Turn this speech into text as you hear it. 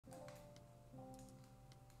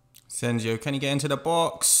Asensio, can he get into the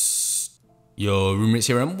box? Yo, Rumours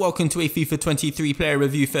here and welcome to a FIFA 23 player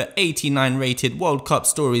review for 89 rated World Cup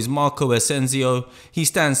stories Marco Asensio. He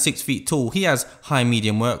stands 6 feet tall, he has high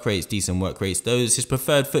medium work rates, decent work rates those, his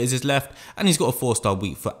preferred foot is his left and he's got a 4-star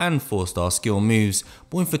weak foot and 4-star skill moves.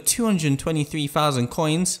 Born for 223,000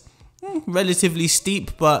 coins. Relatively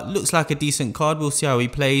steep, but looks like a decent card. We'll see how he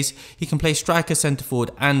plays. He can play striker, centre forward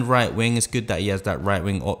and right wing. It's good that he has that right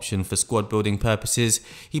wing option for squad building purposes.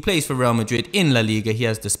 He plays for Real Madrid in La Liga. He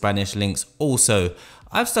has the Spanish links also.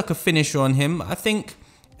 I've stuck a finisher on him. I think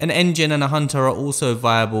an engine and a hunter are also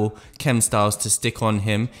viable chem styles to stick on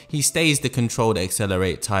him. He stays the controlled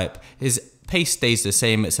accelerate type. His pace stays the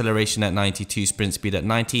same, acceleration at 92, sprint speed at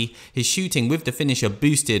 90. His shooting with the finisher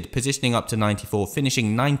boosted, positioning up to 94,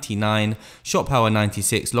 finishing 99, shot power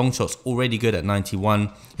 96, long shots already good at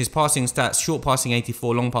 91. His passing stats, short passing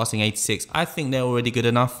 84, long passing 86. I think they're already good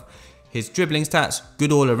enough. His dribbling stats,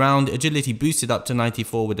 good all around. Agility boosted up to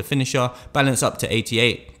 94 with the finisher, balance up to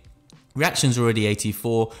 88. Reactions already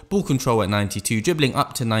 84, ball control at 92, dribbling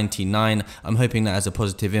up to 99, I'm hoping that has a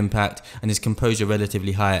positive impact, and his composure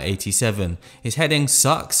relatively high at 87. His heading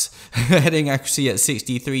sucks, heading accuracy at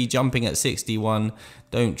 63, jumping at 61,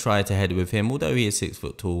 don't try to head with him, although he is 6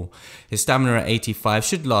 foot tall. His stamina at 85,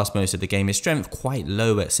 should last most of the game, his strength quite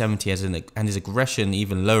low at 70, and his aggression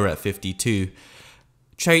even lower at 52.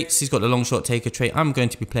 Traits, he's got the long shot taker trait. I'm going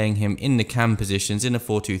to be playing him in the cam positions in a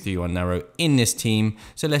 4-2-3-1 narrow in this team.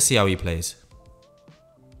 So let's see how he plays.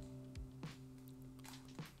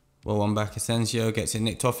 Well, one back Asensio, gets it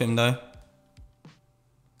nicked off him though.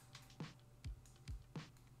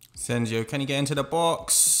 Asensio, can he get into the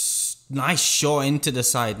box? Nice shot into the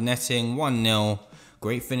side netting, 1-0.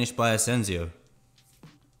 Great finish by Asensio.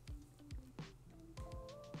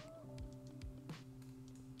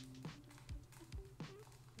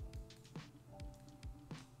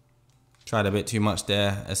 Tried a bit too much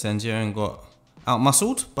there, Asensio, and got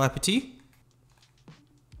out-muscled by Petit.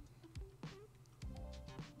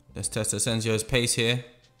 Let's test Asensio's pace here.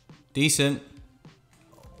 Decent.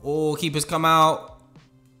 Oh, keeper's come out.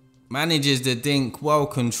 Manages the dink, well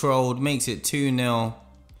controlled, makes it 2-0.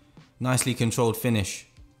 Nicely controlled finish.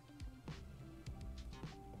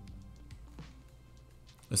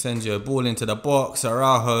 Asensio, ball into the box,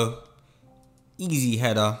 Araujo. Easy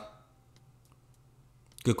header.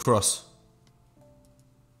 Good cross.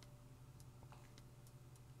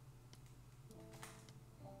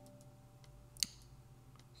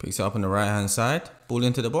 Picks it up on the right hand side. Ball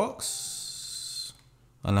into the box.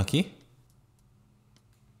 Unlucky.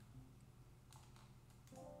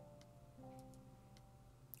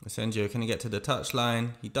 Asensio, can he get to the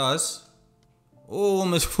touchline? He does. Oh,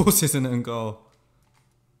 almost forces an own goal.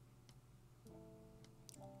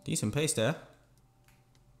 Decent pace there.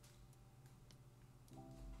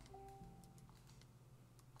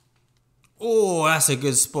 Oh, that's a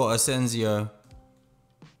good spot, Asensio.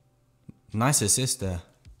 Nice assist there.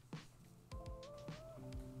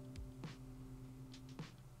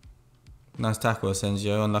 Nice tackle,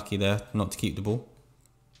 Asensio. Unlucky there not to keep the ball.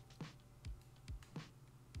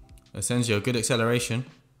 Asensio, good acceleration.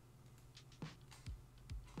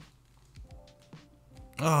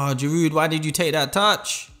 Oh, Giroud, why did you take that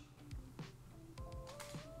touch?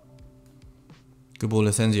 Good ball,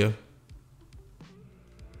 Asensio.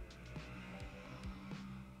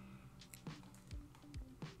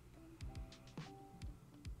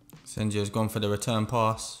 Asensio's gone for the return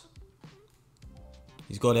pass.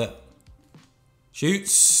 He's got it.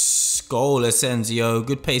 Shoots. Goal, Asensio.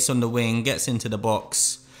 Good pace on the wing. Gets into the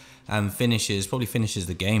box. And finishes. Probably finishes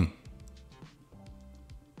the game.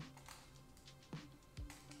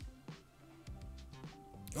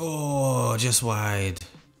 Oh, just wide.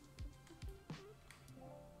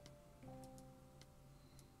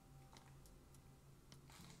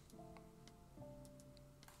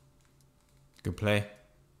 Good play.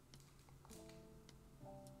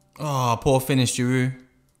 Oh, poor finish, Giroud.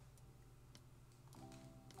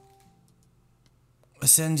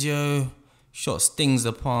 Asensio, shot stings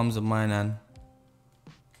the palms of my man.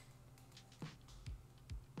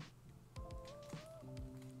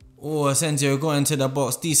 Oh, Asensio got into the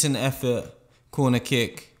box. Decent effort. Corner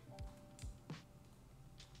kick.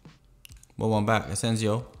 Well, one back.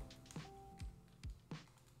 Asensio.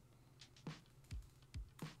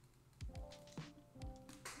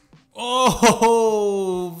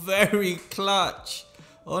 Oh, very clutch.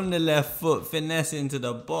 On the left foot. Finesse into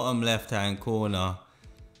the bottom left-hand corner.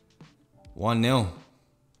 1-0.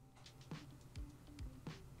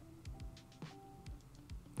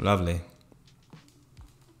 Lovely.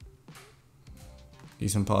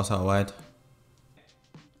 Decent pass out wide.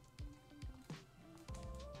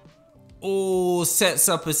 Oh, sets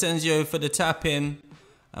up Asensio for the tap in.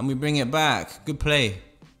 And we bring it back. Good play.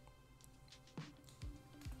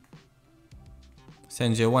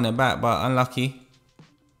 Asensio won it back, but unlucky.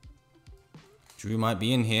 Drew might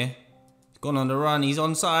be in here. He's gone on the run. He's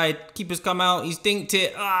onside. Keeper's come out. He's dinked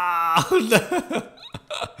it. Ah! No.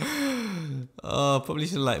 Oh, probably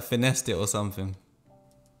should have like finessed it or something.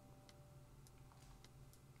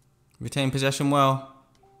 Retain possession well.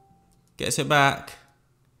 Gets it back.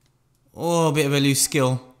 Oh, a bit of a loose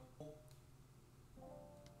skill.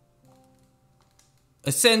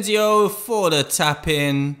 Asensio for the tap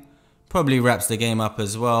in. Probably wraps the game up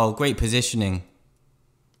as well. Great positioning.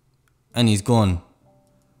 And he's gone.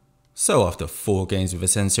 So after 4 games with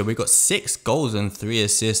Asensio, we got 6 goals and 3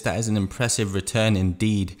 assists. That is an impressive return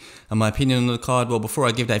indeed. And my opinion on the card, well, before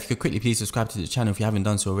I give that, if you could quickly please subscribe to the channel if you haven't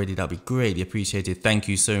done so already, that'd be greatly appreciated. Thank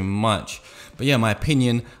you so much. But yeah, my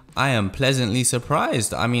opinion, I am pleasantly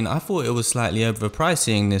surprised. I mean, I thought it was slightly overpriced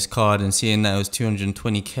seeing this card and seeing that it was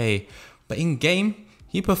 220k. But in game,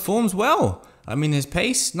 he performs well. I mean, his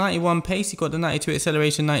pace, 91 pace, he got the 92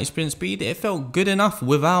 acceleration, 90 sprint speed. It felt good enough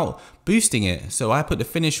without boosting it. So I put the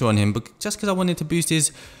finisher on him, but just because I wanted to boost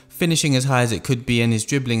his finishing as high as it could be and his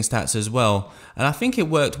dribbling stats as well. And I think it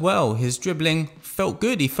worked well. His dribbling felt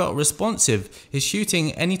good. He felt responsive. His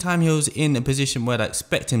shooting, anytime he was in a position where I'd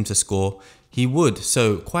expect him to score, he would.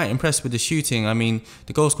 So quite impressed with the shooting. I mean,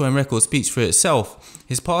 the goal scoring record speaks for itself.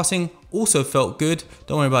 His passing also felt good.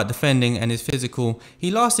 Don't worry about defending, and his physical.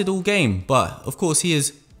 He lasted all game, but of course he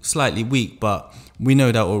is slightly weak, but we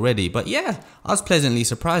know that already. But yeah, I was pleasantly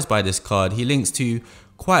surprised by this card. He links to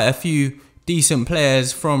quite a few decent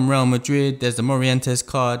players from Real Madrid. There's the Morientes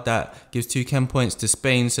card that gives 2 chem points to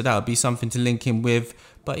Spain, so that would be something to link him with.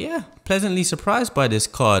 But yeah, pleasantly surprised by this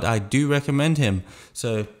card. I do recommend him.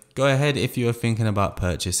 So go ahead if you're thinking about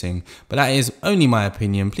purchasing. But that is only my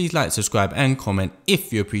opinion. Please like, subscribe and comment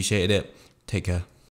if you appreciated it. Take care.